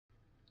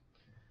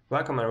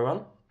Welcome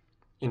everyone.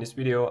 In this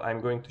video I'm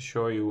going to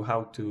show you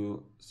how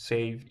to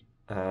save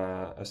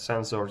a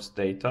sensor's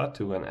data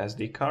to an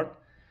SD card,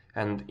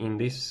 and in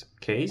this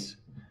case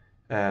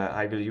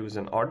I will use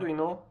an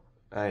Arduino,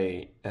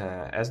 a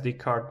SD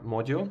card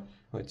module,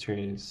 which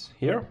is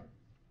here,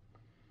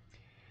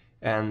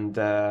 and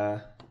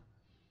an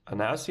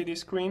LCD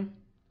screen,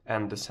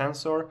 and the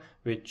sensor,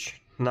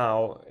 which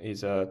now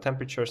is a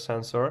temperature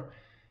sensor.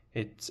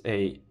 It's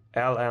a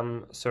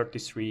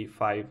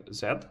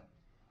LM335Z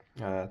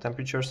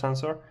temperature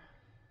sensor.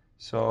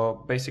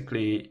 So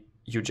basically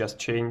you just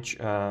change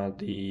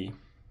the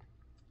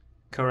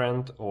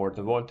current or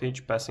the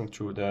voltage passing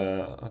through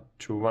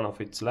one of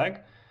its leg,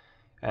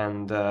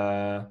 and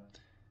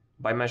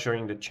by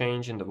measuring the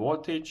change in the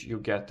voltage you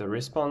get the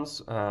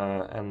response,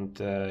 and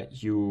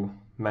you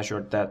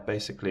measure that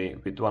basically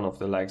with one of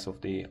the legs of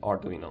the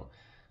Arduino.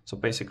 So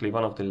basically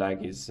one of the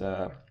leg is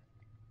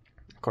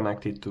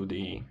connected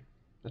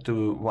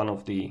to one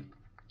of the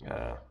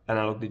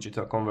analog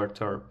digital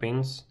converter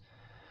pins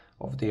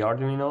of the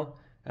Arduino,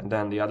 and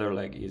then the other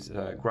leg is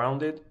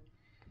grounded,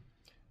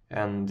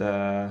 and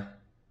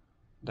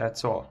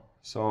that's all.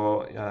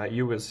 So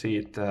you will see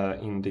it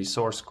in the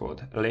source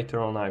code. Later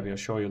on I will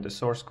show you the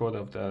source code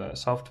of the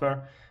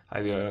software.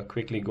 I will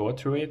quickly go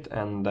through it,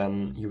 and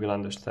then you will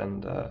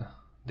understand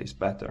this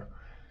better.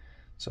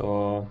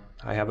 So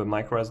I have a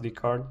micro SD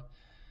card,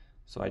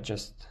 so I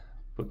just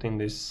put in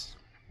this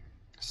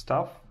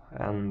stuff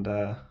and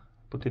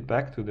put it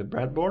back to the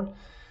breadboard,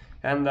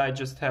 and I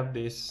just have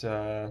this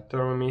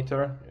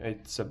thermometer.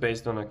 It's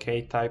based on a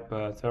K-type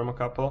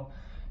thermocouple,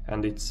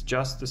 and it's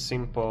just a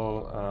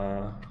simple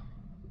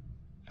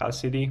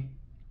LCD,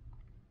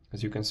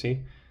 as you can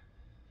see.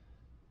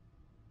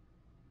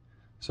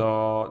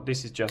 So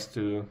this is just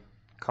to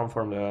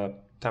confirm the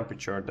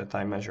temperature that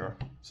I measure.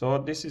 So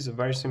this is a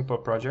very simple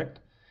project,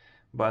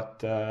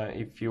 but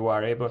if you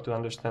are able to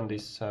understand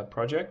this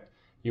project,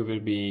 you will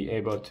be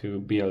able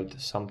to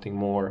build something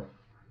more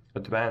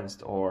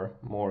advanced or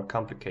more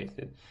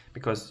complicated,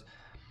 because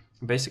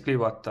basically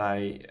what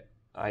I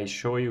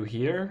show you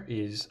here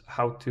is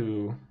how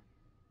to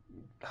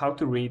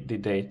read the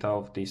data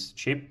of this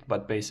chip,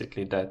 but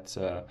basically that's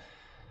the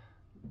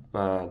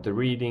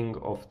reading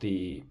of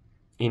the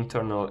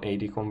internal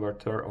AD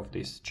converter of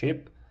this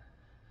chip,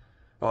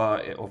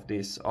 of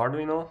this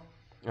Arduino,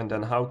 and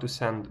then how to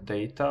send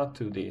data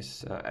to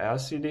this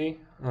LCD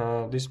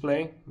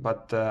display,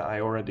 but I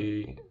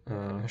already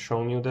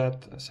shown you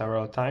that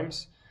several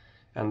times,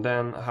 and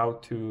then how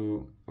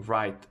to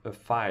write a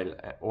file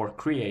or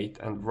create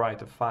and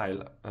write a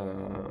file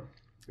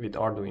with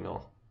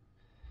Arduino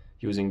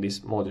using this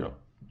module.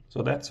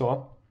 So that's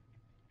all.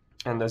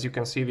 And as you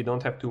can see, we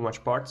don't have too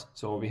much parts.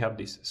 So we have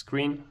this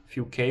screen,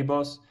 few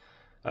cables,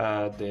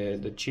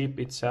 the chip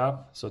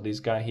itself, so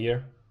this guy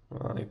here,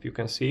 if you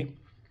can see.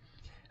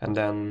 And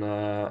then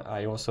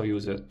I also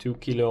use a 2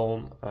 kilo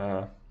ohm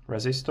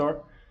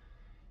resistor,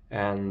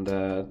 and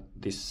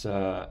this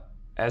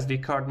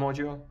SD card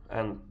module,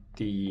 and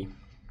the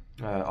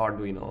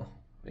Arduino.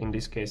 In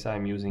this case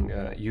I'm using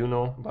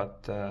Uno,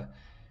 but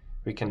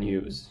we can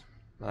use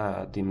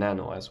the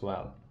Nano as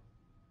well.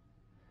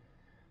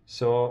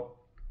 So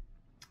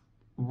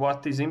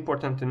what is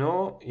important to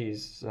know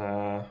is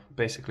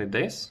basically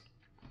this.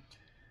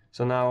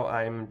 So now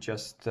I'm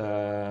just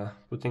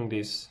putting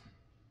this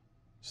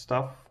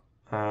stuff,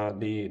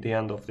 the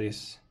end of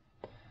this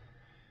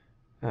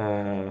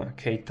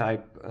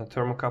K-type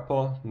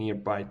thermocouple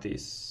nearby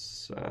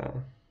this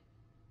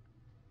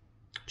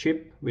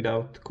chip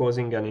without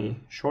causing any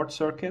short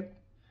circuit.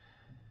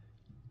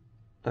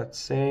 Let's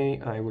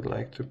say I would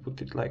like to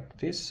put it like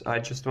this. I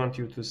just want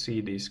you to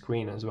see the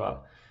screen as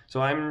well.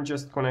 So I'm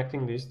just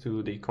connecting this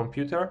to the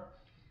computer,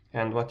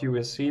 and what you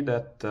will see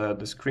that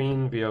the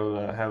screen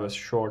will have a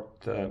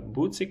short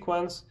boot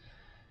sequence,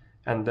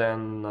 and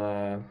then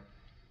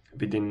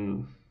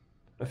within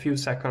a few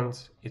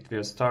seconds it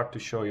will start to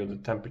show you the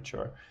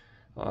temperature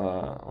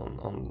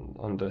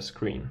on the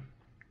screen.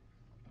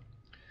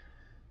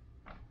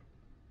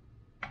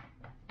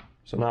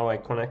 So now I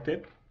connect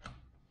it,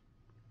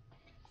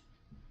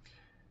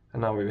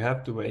 and now we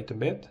have to wait a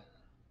bit.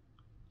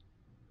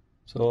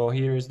 So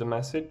here is the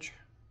message,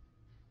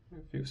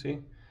 if you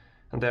see,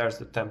 and there's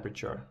the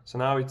temperature. So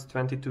now it's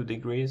 22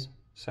 degrees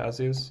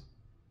Celsius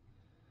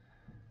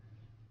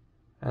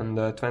and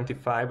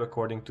 25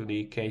 according to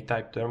the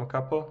K-type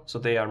thermocouple, so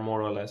they are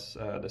more or less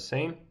the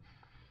same.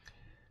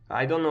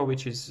 I don't know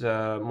which is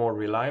more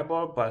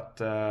reliable, but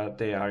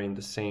they are in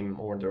the same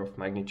order of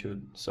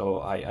magnitude,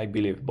 so I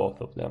believe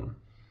both of them.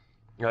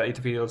 It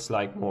feels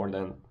like more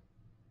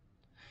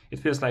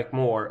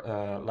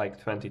like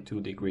 22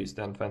 degrees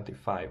than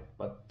 25,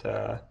 but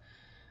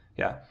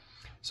yeah.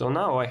 So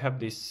now I have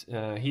this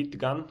heat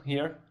gun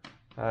here.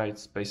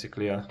 It's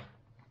basically a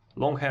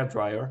long hair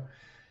dryer,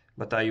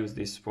 but I use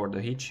this for the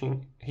heat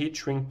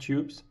shrink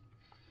tubes.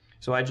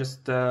 So I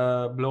just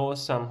blow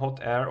some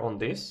hot air on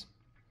this,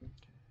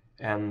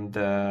 and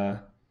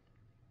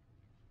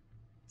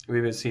we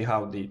will see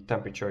how the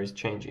temperature is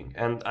changing.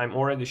 And I'm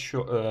already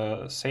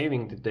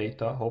saving the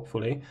data,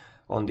 hopefully,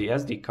 on the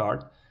SD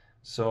card.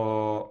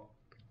 So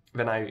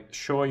when I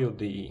show you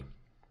the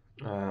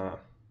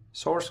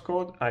source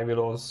code, I will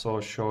also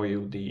show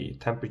you the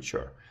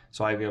temperature.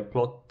 So I will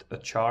plot a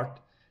chart,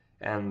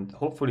 and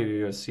hopefully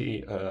we will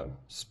see a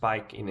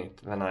spike in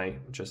it when I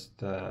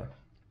just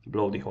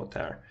blow the hot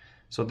air.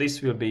 So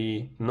this will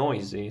be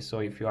noisy, so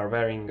if you are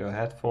wearing a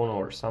headphone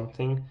or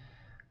something,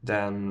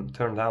 then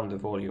turn down the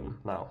volume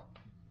now.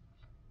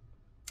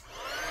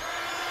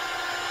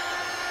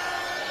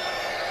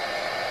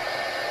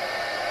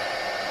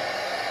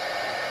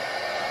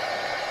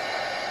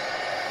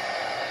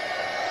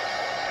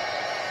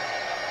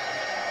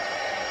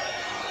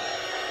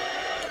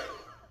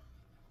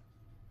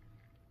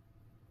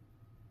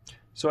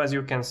 So as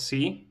you can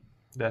see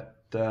that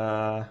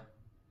the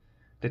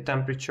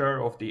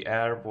temperature of the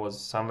air was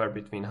somewhere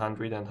between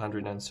 100 and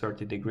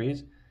 130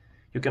 degrees.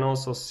 You can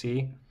also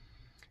see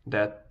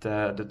that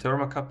the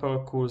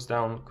thermocouple cools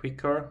down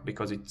quicker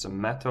because it's a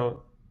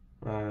metal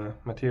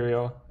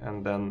material,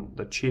 and then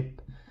the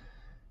chip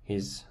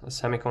is a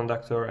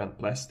semiconductor and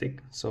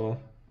plastic, so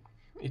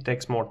it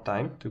takes more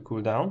time to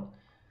cool down,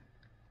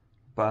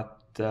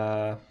 but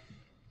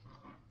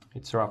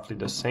it's roughly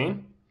the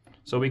same.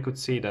 So we could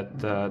see that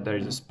there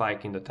is a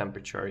spike in the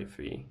temperature if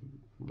we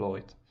blow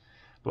it.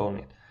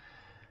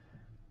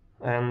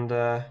 And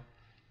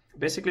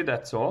basically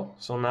that's all.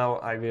 So now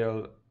I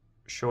will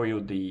show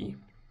you the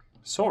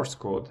source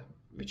code,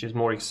 which is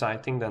more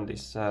exciting than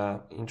this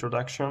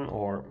introduction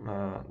or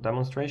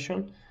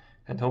demonstration,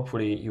 and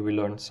hopefully you will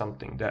learn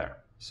something there.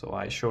 So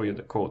I show you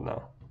the code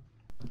now.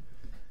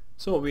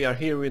 So we are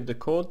here with the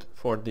code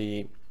for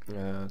the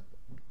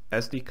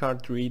SD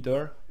card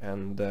reader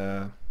and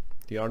the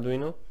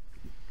Arduino.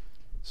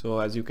 So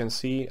as you can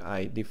see,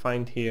 I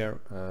defined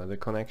here the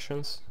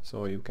connections,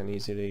 so you can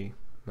easily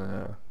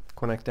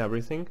connect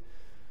everything.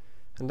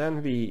 And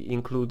then we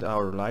include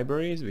our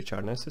libraries which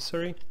are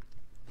necessary.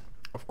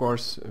 Of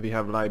course, we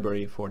have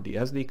library for the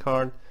SD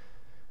card,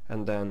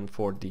 and then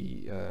for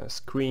the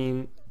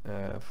screen,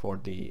 for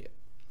the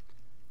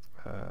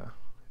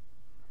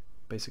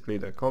basically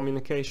the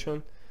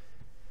communication,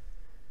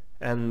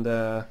 and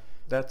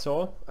that's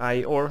all.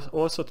 I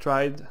also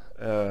tried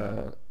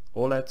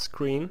OLED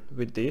screen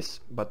with this,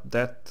 but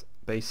that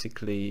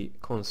basically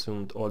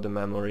consumed all the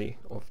memory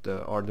of the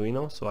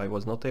Arduino, so I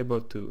was not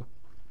able to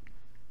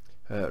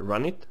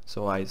run it.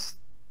 So I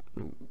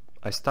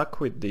stuck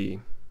with the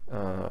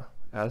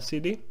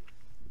LCD.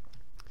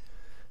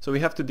 So we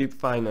have to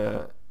define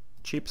a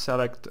chip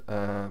select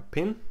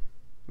pin,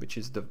 which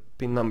is the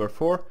pin number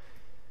 4,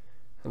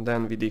 and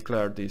then we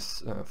declare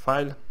this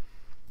file.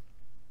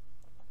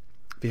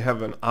 We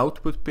have an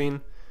output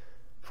pin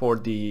for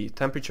the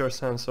temperature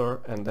sensor,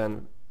 and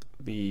then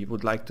we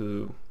would like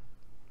to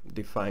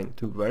define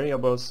two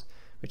variables,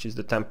 which is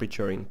the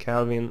temperature in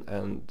Kelvin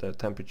and the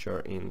temperature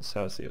in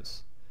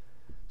Celsius.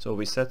 So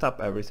we set up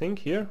everything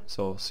here,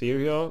 so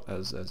serial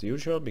as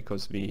usual,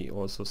 because we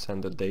also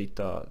send the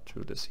data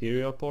through the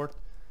serial port,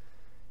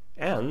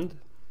 and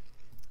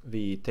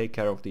we take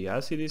care of the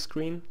LCD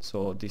screen.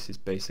 So this is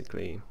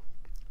basically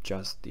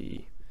just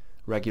the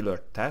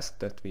regular task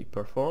that we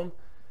perform.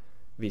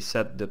 We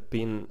set the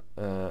pin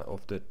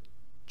of the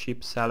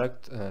chip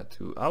select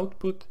to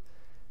output,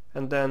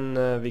 and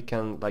then we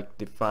can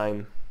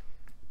define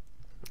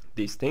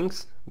these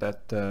things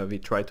that we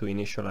try to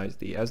initialize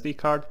the SD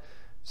card.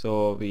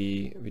 So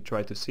we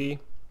try to see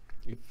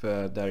if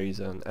there is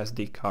an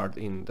SD card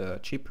in the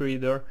chip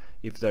reader.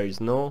 If there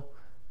is no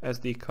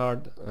SD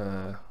card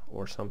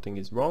or something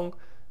is wrong,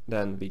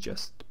 then we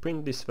just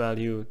print this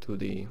value to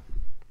the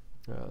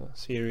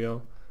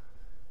serial.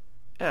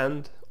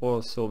 And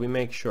also we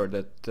make sure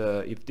that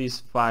if this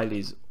file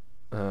is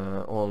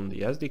on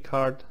the SD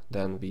card,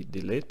 then we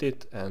delete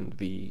it and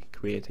we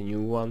create a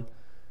new one.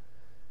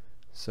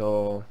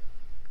 So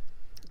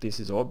this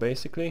is all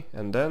basically,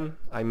 and then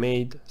I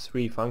made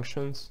 3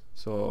 functions.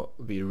 So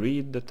we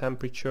read the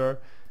temperature,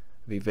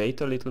 we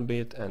wait a little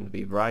bit, and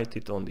we write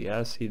it on the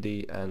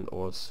LCD and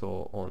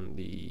also on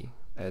the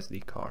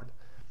SD card.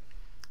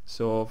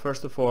 So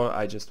first of all,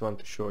 I just want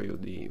to show you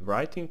the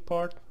writing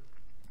part,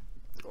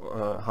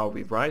 how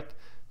we write.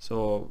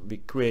 So we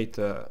create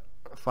a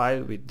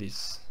file with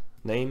this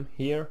name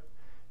here,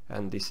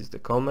 and this is the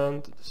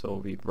command. So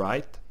we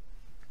write,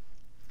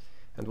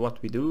 and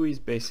what we do is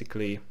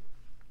basically,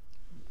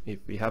 if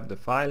we have the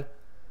file,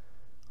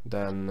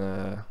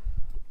 then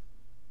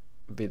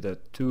with a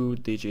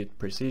 2-digit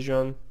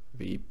precision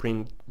we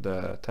print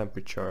the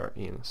temperature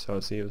in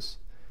Celsius,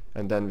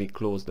 and then we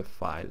close the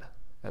file,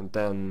 and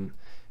then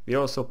we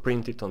also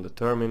print it on the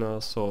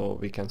terminal so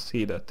we can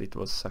see that it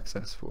was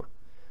successful.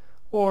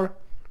 Or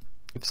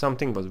if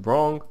something was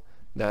wrong,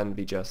 then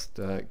we just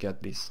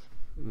get this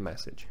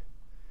message.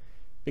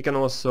 We can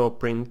also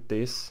print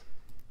this,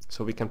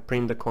 so we can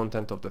print the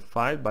content of the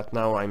file, but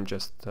now I'm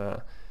just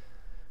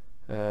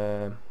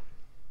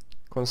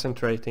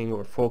concentrating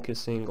or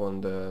focusing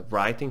on the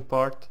writing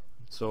part,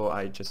 so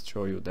I just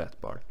show you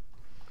that part.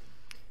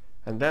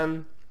 And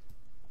then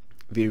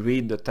we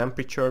read the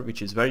temperature,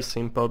 which is very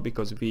simple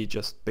because we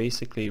just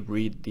basically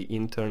read the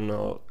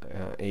internal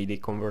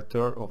AD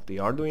converter of the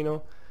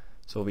Arduino.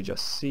 So we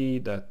just say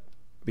that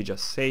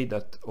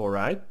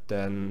alright,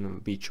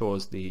 then we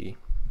chose the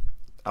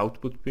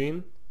output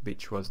pin,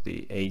 which was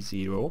the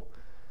A0,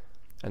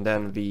 and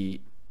then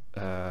we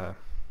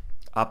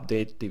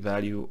update the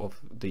value of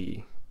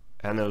the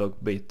analog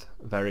bit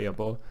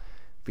variable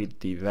with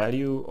the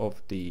value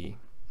of the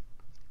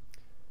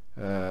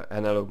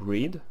analog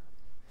read,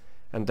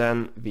 and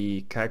then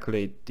we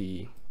calculate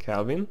the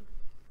Kelvin.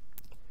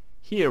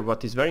 Here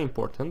what is very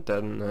important,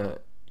 then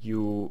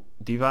you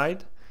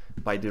divide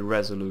by the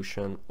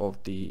resolution of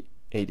the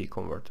AD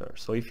converter.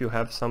 So if you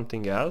have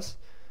something else,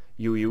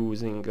 you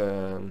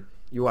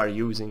are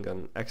using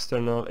an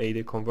external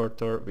AD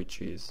converter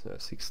which is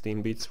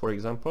 16 bits, for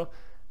example,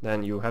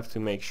 then you have to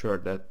make sure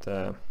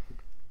that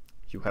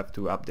you have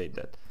to update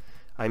that.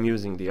 I'm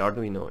using the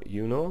Arduino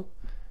Uno,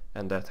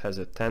 and that has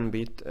a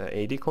 10-bit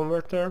AD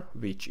converter,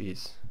 which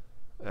is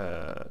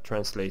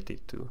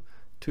translated to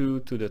 2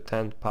 to the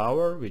 10th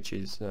power, which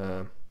is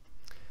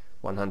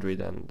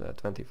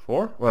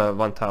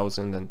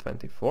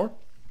 1024.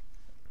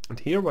 And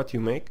here what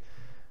you make,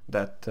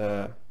 that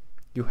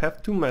you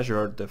have to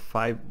measure the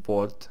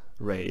 5-volt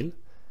rail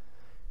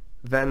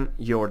when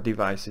your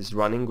device is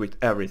running with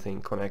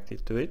everything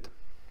connected to it,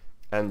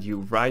 and you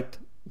write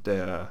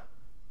the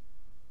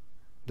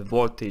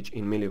voltage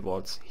in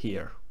millivolts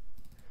here.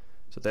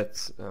 So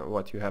that's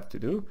what you have to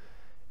do,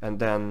 and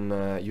then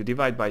you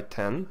divide by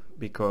 10,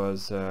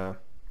 because the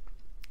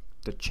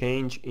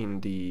change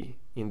in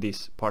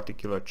this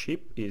particular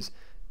chip is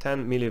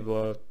 10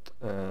 millivolt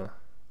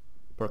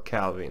per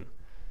Kelvin.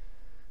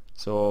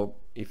 So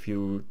if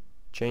you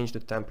change the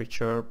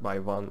temperature by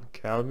 1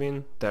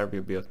 Kelvin, there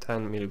will be a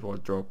 10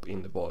 millivolt drop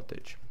in the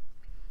voltage.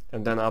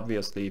 And then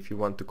obviously if you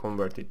want to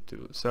convert it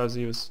to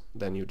Celsius,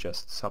 then you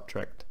just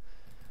subtract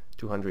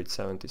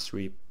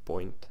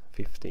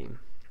 273.15.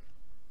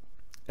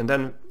 And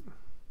then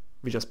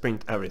we just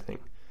print everything.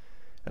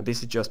 And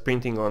this is just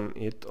printing on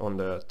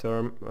the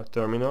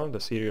terminal, the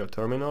serial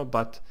terminal,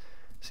 but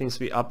since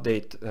we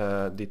update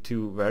the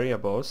two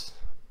variables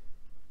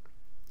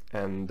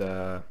and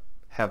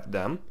have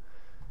them,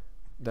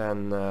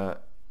 then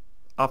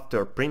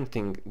after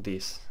printing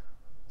this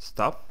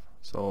stuff,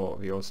 so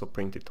we also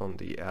print it on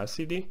the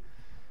LCD,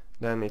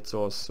 then it's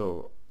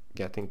also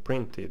getting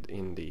printed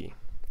in the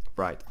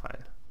write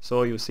file.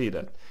 So you see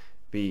that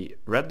we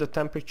read the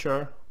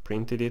temperature,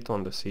 printed it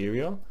on the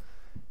serial,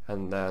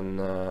 and then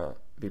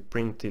we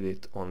printed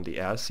it on the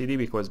LCD,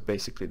 because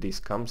basically this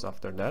comes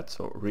after that.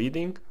 So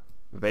reading,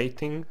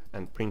 waiting,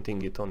 and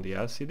printing it on the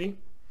LCD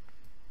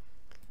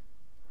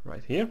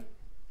right here,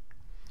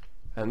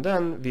 and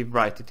then we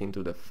write it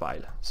into the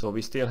file. So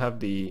we still have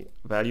the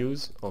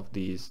values of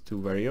these two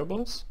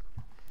variables,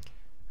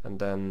 and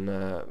then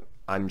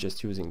I'm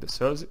just using the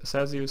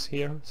Celsius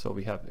here, so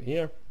we have it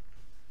here,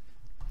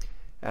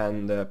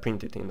 and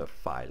print it in the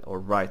file, or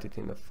write it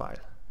in the file.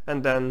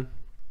 And then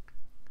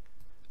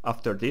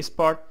after this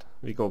part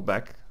we go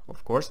back,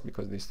 of course,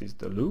 because this is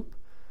the loop.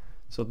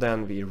 So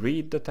then we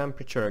read the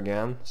temperature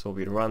again, so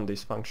we run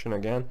this function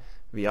again,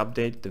 we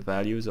update the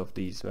values of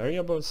these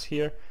variables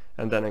here,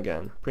 and then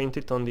again print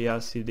it on the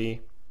LCD,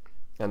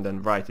 and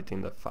then write it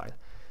in the file.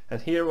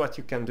 And here what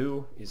you can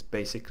do is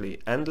basically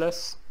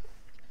endless.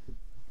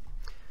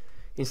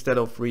 Instead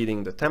of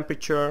reading the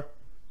temperature,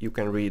 you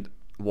can read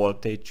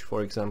voltage,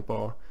 for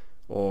example,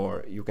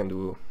 or you can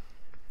do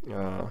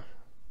a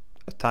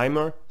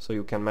timer, so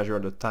you can measure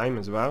the time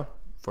as well.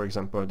 For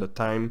example, the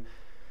time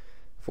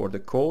for the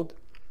code.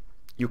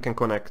 You can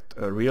connect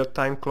a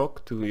real-time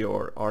clock to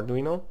your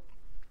Arduino,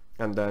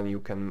 and then you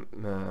can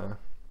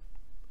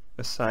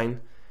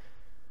assign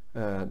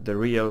the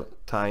real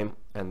time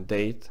and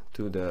date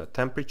to the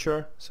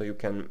temperature, so you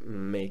can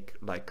make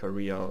like a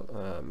real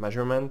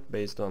measurement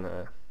based on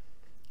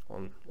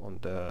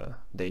the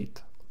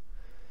date.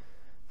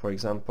 For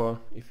example,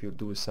 if you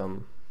do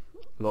some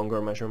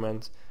longer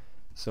measurements.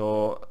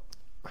 So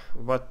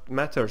what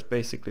matters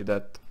basically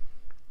that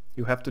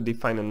you have to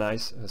define a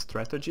nice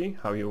strategy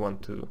how you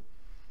want to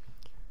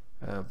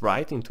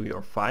write into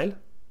your file.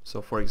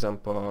 So for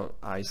example,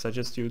 I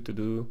suggest you to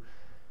do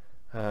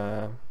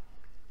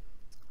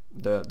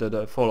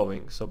the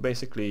following. So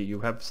basically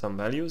you have some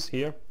values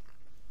here,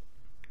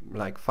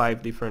 like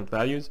 5 different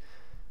values,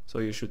 so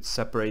you should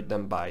separate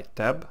them by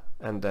tab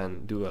and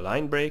then do a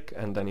line break,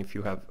 and then if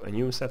you have a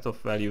new set of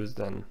values,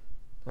 then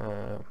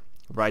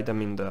write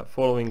them in the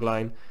following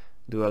line,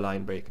 do a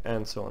line break,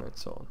 and so on and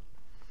so on.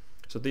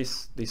 So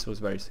this was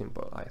very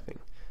simple, I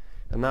think.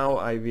 And now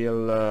I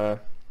will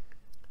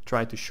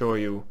try to show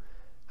you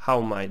how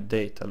my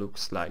data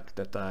looks like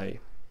that I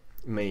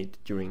made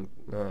during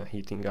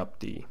heating up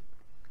the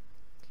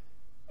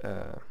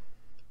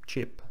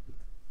chip.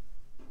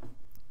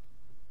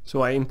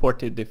 So I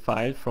imported the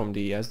file from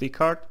the SD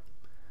card,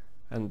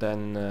 and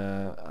then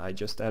I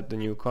just add the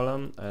new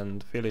column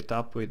and fill it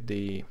up with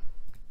the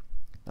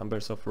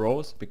numbers of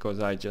rows, because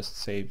I just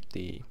saved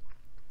the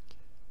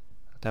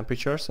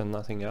temperatures and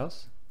nothing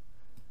else.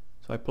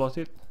 So I plot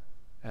it,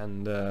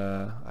 and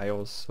I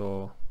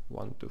also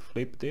want to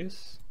flip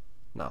this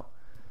now.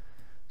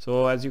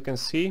 So as you can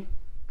see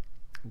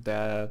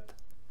that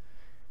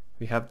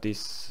we have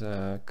this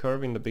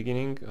curve in the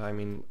beginning. I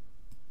mean,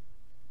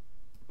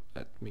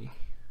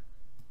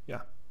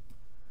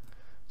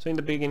 so in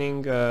the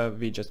beginning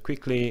we just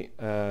quickly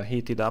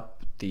heated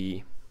up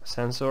the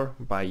sensor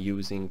by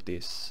using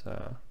this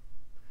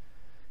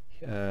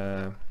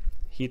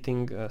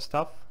heating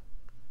stuff,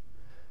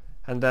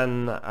 and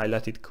then I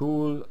let it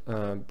cool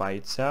by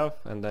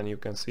itself, and then you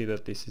can see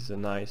that this is a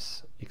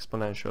nice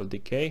exponential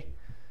decay,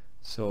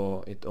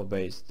 so it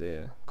obeys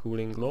the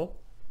cooling law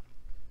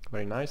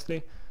very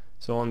nicely.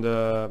 So on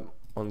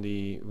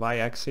the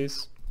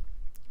y-axis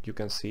you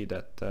can see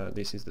that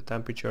this is the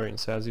temperature in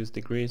Celsius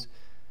degrees,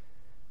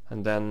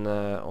 and then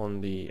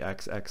on the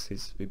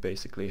x-axis we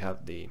basically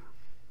have the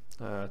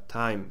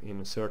time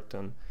in a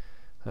certain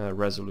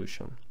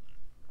resolution.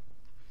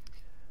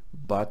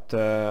 But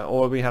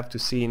all we have to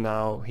see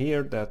now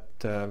here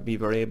that we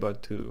were able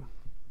to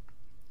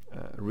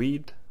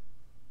read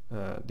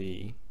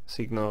the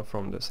signal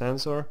from the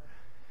sensor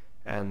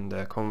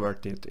and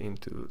convert it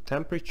into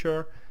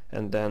temperature,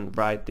 and then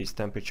write this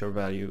temperature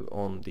value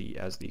on the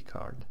SD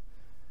card.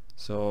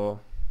 So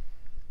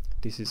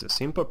this is a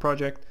simple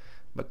project,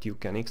 but you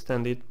can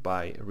extend it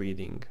by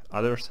reading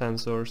other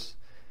sensors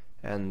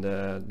and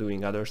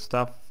doing other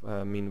stuff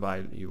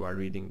meanwhile you are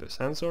reading the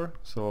sensor.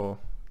 So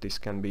this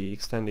can be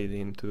extended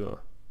into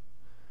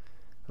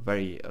a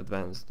very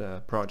advanced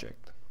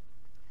project.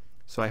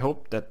 So I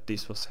hope that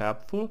this was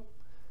helpful,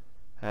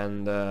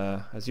 and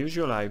as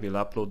usual I will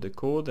upload the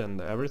code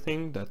and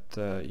everything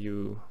that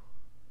you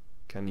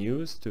can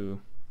use to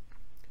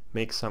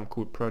make some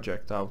cool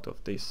project out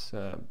of this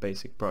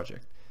basic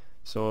project.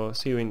 So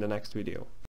see you in the next video.